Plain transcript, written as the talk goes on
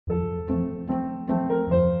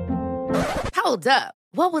Hold up.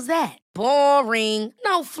 What was that? Boring.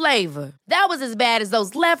 No flavor. That was as bad as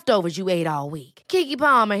those leftovers you ate all week. Keke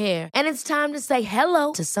Palmer here, and it's time to say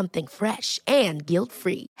hello to something fresh and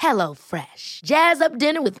guilt-free. Hello Fresh. Jazz up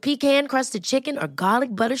dinner with pecan-crusted chicken or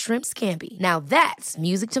garlic butter shrimp scampi. Now that's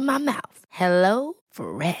music to my mouth. Hello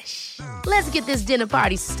Fresh. Let's get this dinner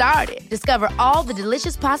party started. Discover all the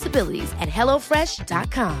delicious possibilities at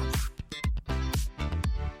hellofresh.com.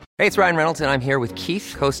 Hey, it's Ryan Reynolds, and I'm here with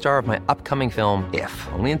Keith, co-star of my upcoming film, If,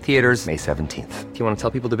 only in theaters May 17th. Do you want to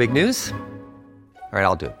tell people the big news? All right,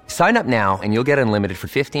 I'll do it. Sign up now and you'll get unlimited for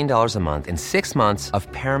 $15 a month and 6 months of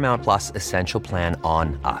Paramount Plus Essential Plan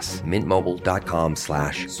on us.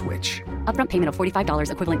 MintMobile.com/switch. Upfront payment of $45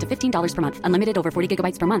 equivalent to $15 per month. Unlimited over 40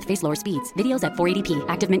 gigabytes per month. Face lower speeds. Videos at 480p.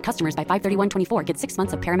 Active Mint customers by 531.24 get 6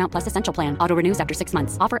 months of Paramount Plus Essential Plan. Auto renews after 6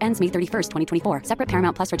 months. Offer ends May 31st, 2024. Separate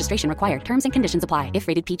Paramount Plus registration required. Terms and conditions apply if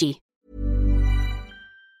rated PG.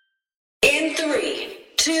 In 3,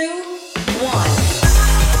 2, 1.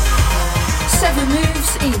 7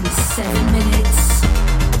 moves in 7 minutes.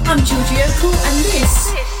 I'm Georgie Okell and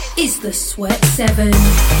this is the Sweat 7.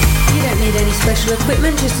 You don't need any special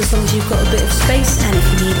equipment, just as long as you've got a bit of space, and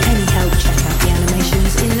if you need any help, check out the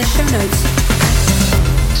animations in the show notes.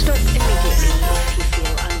 Stop immediately if you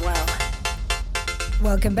feel unwell.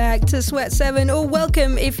 Welcome back to Sweat 7, or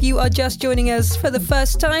welcome if you are just joining us for the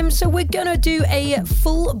first time. So we're gonna do a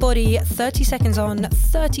full body 30 seconds on,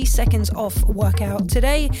 30 seconds off workout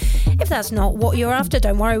today. If that's not what you're after,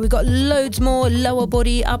 don't worry, we've got loads more lower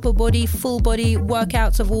body, upper body, full body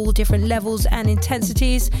workouts of all different levels and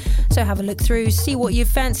intensities. So have a look through, see what you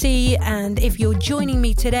fancy, and if you're joining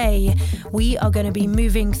me today, we are going to be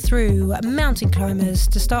moving through mountain climbers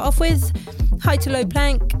to start off with. High to low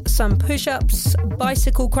plank, some push-ups,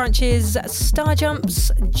 bicycle crunches, star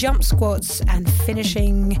jumps, jump squats, and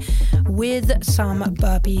finishing with some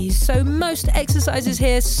burpees. So most exercises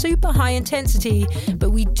here, super high intensity,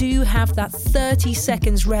 but we do have that 30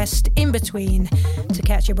 seconds rest in between to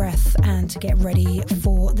catch your breath and to get ready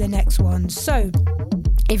for the next one. So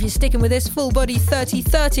if you're sticking with this full body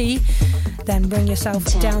 30-30, then bring yourself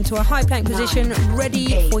down to a high plank position,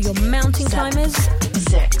 ready for your mountain climbers.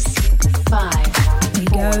 6, 5. We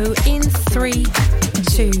go in 3,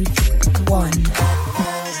 2, 1.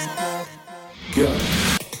 Go.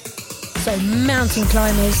 So mountain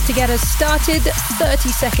climbers, to get us started, 30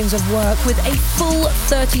 seconds of work with a full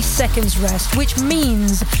 30 seconds rest, which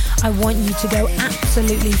means I want you to go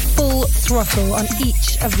absolutely full throttle on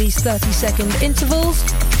each of these 30-second intervals.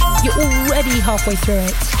 You're already halfway through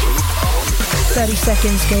it. 30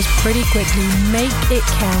 seconds goes pretty quickly. Make it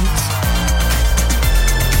count.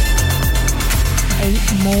 8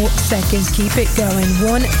 more seconds. Keep it going.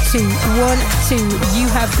 1, 2, 1, 2. You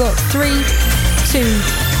have got 3, 2,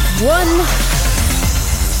 1.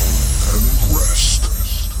 And rest.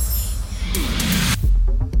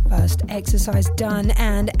 First exercise done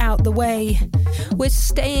and out the way. We're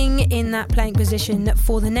staying in that plank position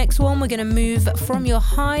for the next one. We're going to move from your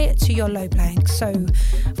high to your low plank. So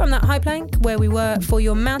from that high plank where we were for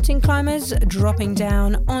your mountain climbers, dropping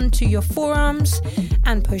down onto your forearms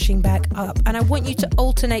and pushing back up. And I want you to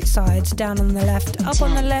alternate sides, down on the left, up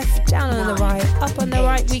on the left, down on the right, up on the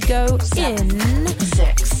right. We go in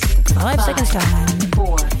 5 seconds time.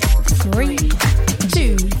 4, 3,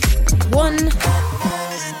 2, 1.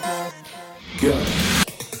 Go.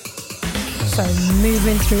 So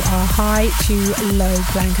moving through our high to low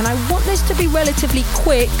plank. And I want this to be relatively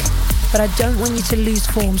quick, but I don't want you to lose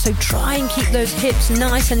form. So try and keep those hips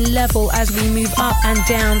nice and level as we move up and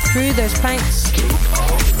down through those planks.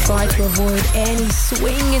 Try to avoid any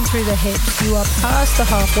swinging through the hips. You are past the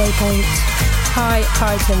halfway point. High,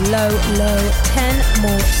 high to low, low. 10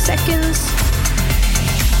 more seconds.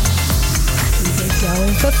 Keep it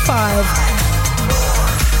going for 5,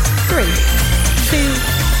 3, 2,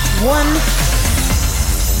 1.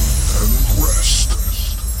 And rest.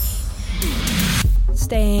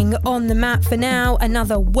 Staying on the mat for now.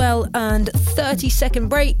 Another well-earned 30-second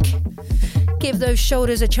break. Give those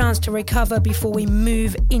shoulders a chance to recover before we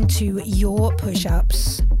move into your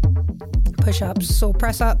push-ups. Push-ups or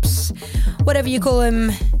press-ups, whatever you call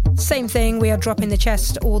them. Same thing, we are dropping the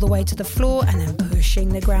chest all the way to the floor and then pushing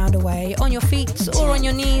the ground away on your feet or on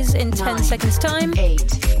your knees in 10 seconds time. 8,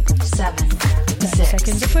 7, 30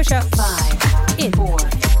 seconds of push-ups. 5, in 4,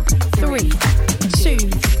 3, 2,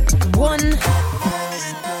 1.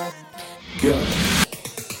 Go.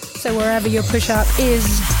 So wherever your push-up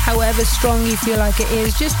is, however strong you feel like it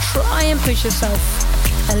is, just try and push yourself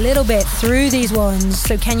a little bit through these ones.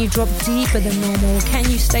 So can you drop deeper than normal? Can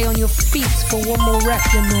you stay on your feet for one more rep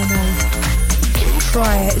than normal?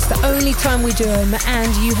 Try it. It's the only time we do them,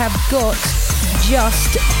 and you have got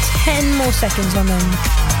just 10 more seconds on them.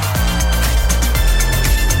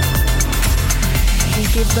 We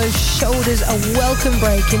give those shoulders a welcome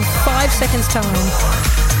break in 5 seconds time.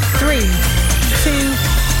 3, 2,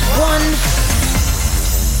 1.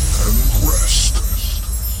 And rest.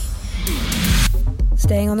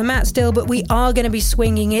 Staying on the mat still, but we are going to be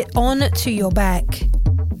swinging it on to your back.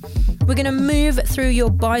 We're going to move through your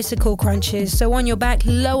bicycle crunches. So on your back,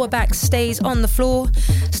 lower back stays on the floor.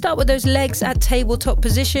 Start with those legs at tabletop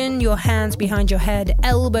position, your hands behind your head,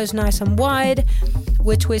 elbows nice and wide.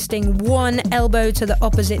 We're twisting one elbow to the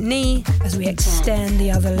opposite knee as we extend the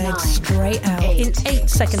other leg straight out in 8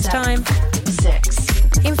 seconds time.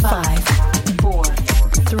 6. In 5, 4.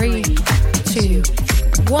 3, 2,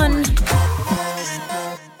 1.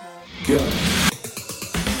 Go.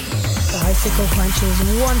 Bicycle crunches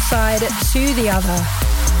one side to the other.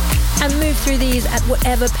 And move through these at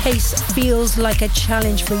whatever pace feels like a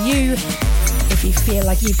challenge for you. If you feel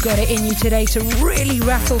like you've got it in you today to really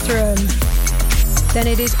rattle through them, then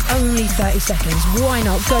it is only 30 seconds. Why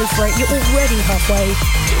not? Go for it. You're already halfway.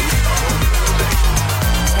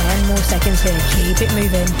 10 more seconds here. Keep it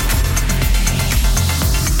moving.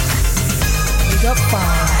 We got 5,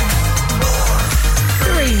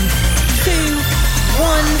 3, 2,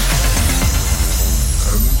 1.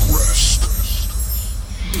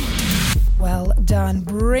 Well done.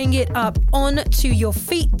 Bring it up onto your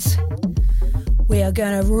feet. We are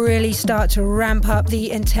going to really start to ramp up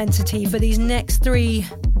the intensity for these next 3,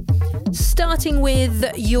 starting with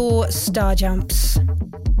your star jumps.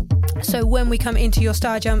 So when we come into your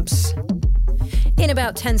star jumps, in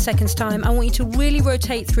about 10 seconds time, I want you to really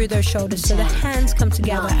rotate through those shoulders so the hands come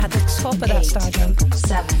together at the top of that star jump.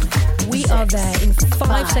 7. We are there in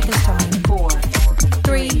 5 seconds time. 4.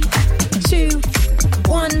 3, 2,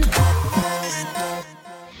 1.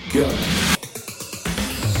 Go.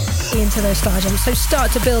 Into those star jumps. So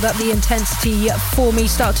start to build up the intensity for me.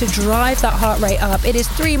 Start to drive that heart rate up. It is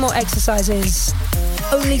 3 more exercises.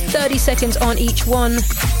 Only 30 seconds on each one.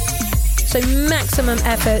 So maximum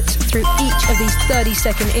effort through each of these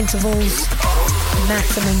 30-second intervals.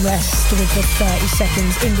 Maximum rest with the 30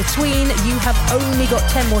 seconds in between. You have only got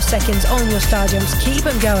 10 more seconds on your star jumps. Keep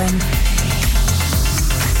them going.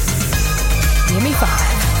 Give me 5,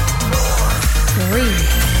 3,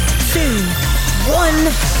 2, 1.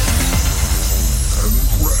 And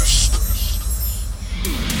rest.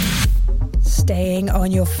 Staying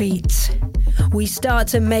on your feet. We start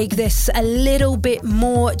to make this a little bit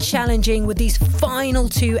more challenging with these final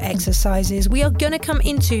 2 exercises. We are going to come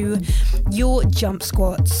into your jump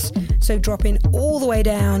squats. So dropping all the way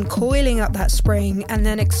down, coiling up that spring, and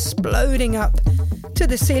then exploding up to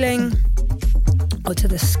the ceiling or to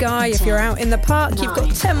the sky. If you're out in the park, you've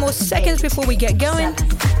got 10 more seconds before we get going.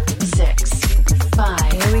 7, 6,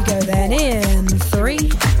 5. Here we go then. In 3,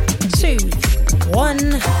 2, 1.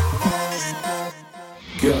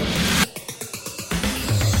 Go.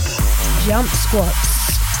 Jump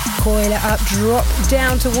squats. Coil it up, drop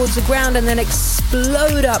down towards the ground, and then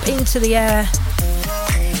explode up into the air.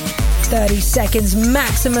 30 seconds,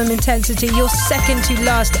 maximum intensity, your second to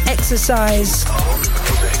last exercise.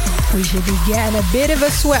 We should be getting a bit of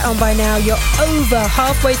a sweat on by now. You're over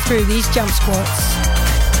halfway through these jump squats.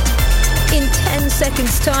 In 10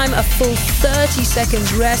 seconds time, a full 30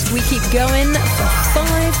 seconds rest. We keep going for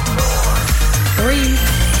 5, 3,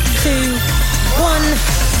 2, 1.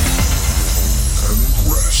 And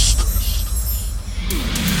rest.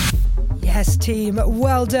 Yes, team,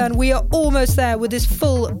 well done. We are almost there with this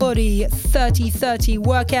full body 30-30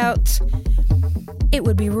 workout. It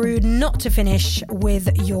would be rude not to finish with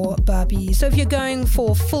your burpees. So if you're going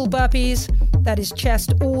for full burpees, that is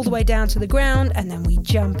chest all the way down to the ground, and then we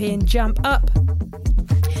jump in, jump up.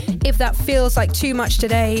 If that feels like too much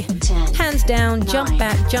today, 10, hands down, 9, jump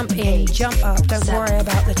back, jump in, 8, jump up. Don't 7, worry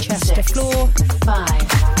about the chest 6, to floor. 5,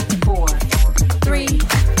 4, 3,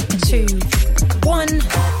 2, 1.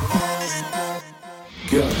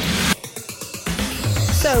 Go.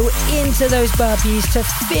 So into those burpees to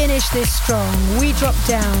finish this strong. We drop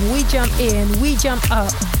down, we jump in, we jump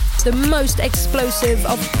up. The most explosive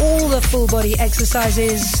of all the full body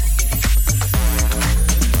exercises.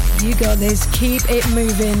 You got this. Keep it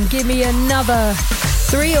moving. Give me another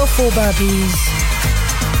 3 or 4 burpees.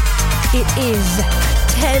 It is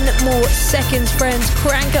 10 more seconds, friends.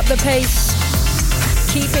 Crank up the pace.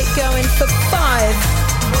 Keep it going for 5,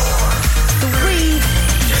 3,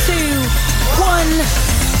 2, 1.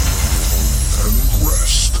 And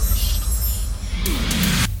rest.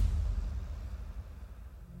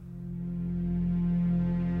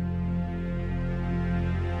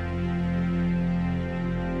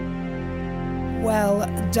 Well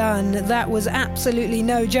done. That was absolutely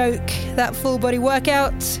no joke, that full body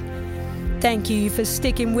workout. Thank you for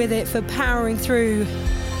sticking with it, for powering through.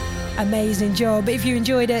 Amazing job. If you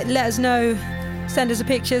enjoyed it, let us know. Send us a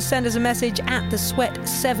picture, send us a message at the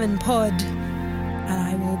Sweat7Pod. And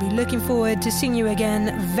I will be looking forward to seeing you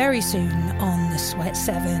again very soon on the Sweat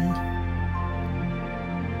 7.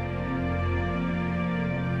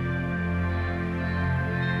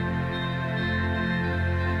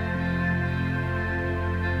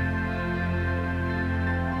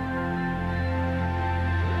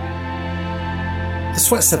 The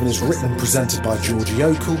Sweat 7 is written and presented by Georgie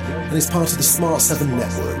Okell and is part of the Smart 7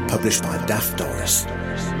 network, published by Daft Doris.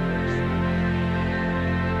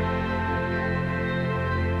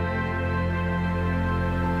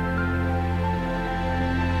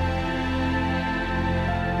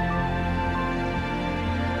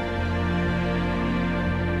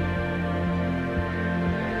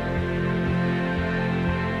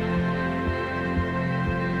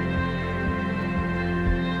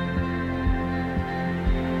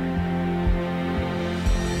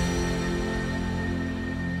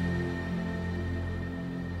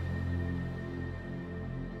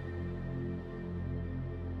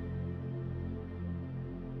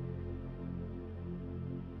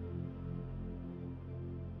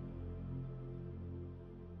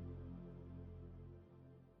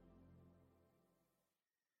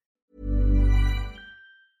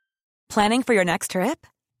 Planning for your next trip?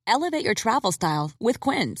 Elevate your travel style with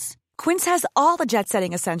Quince. Quince has all the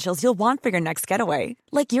jet-setting essentials you'll want for your next getaway,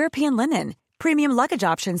 like European linen, premium luggage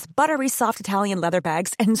options, buttery soft Italian leather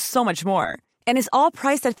bags, and so much more. And is all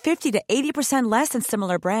priced at 50 to 80% less than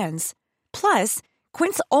similar brands. Plus,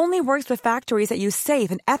 Quince only works with factories that use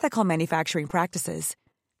safe and ethical manufacturing practices.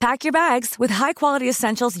 Pack your bags with high-quality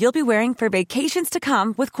essentials you'll be wearing for vacations to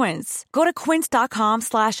come with Quince. Go to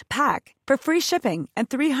quince.com/pack for free shipping and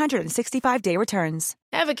 365-day returns.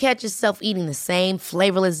 Ever catch yourself eating the same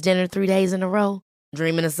flavorless dinner 3 days in a row?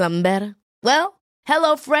 Dreaming of something better? Well,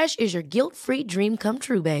 HelloFresh is your guilt-free dream come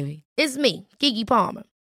true, baby. It's me, Keke Palmer.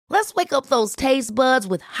 Let's wake up those taste buds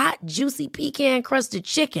with hot, juicy pecan-crusted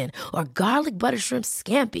chicken or garlic butter shrimp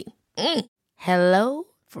scampi.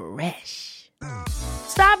 HelloFresh.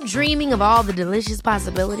 Stop dreaming of all the delicious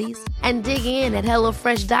possibilities and dig in at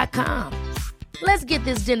HelloFresh.com. Let's get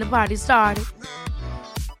this dinner party started.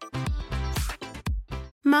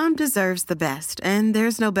 Mom deserves the best, and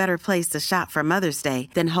there's no better place to shop for Mother's Day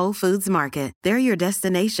than Whole Foods Market. They're your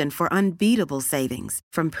destination for unbeatable savings,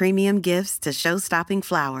 from premium gifts to show-stopping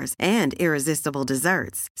flowers and irresistible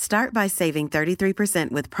desserts. Start by saving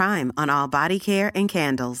 33% with Prime on all body care and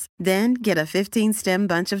candles. Then get a 15-stem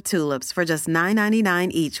bunch of tulips for just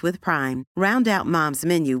 $9.99 each with Prime. Round out Mom's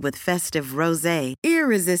menu with festive rosé,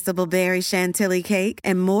 irresistible berry chantilly cake,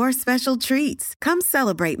 and more special treats. Come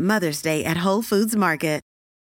celebrate Mother's Day at Whole Foods Market.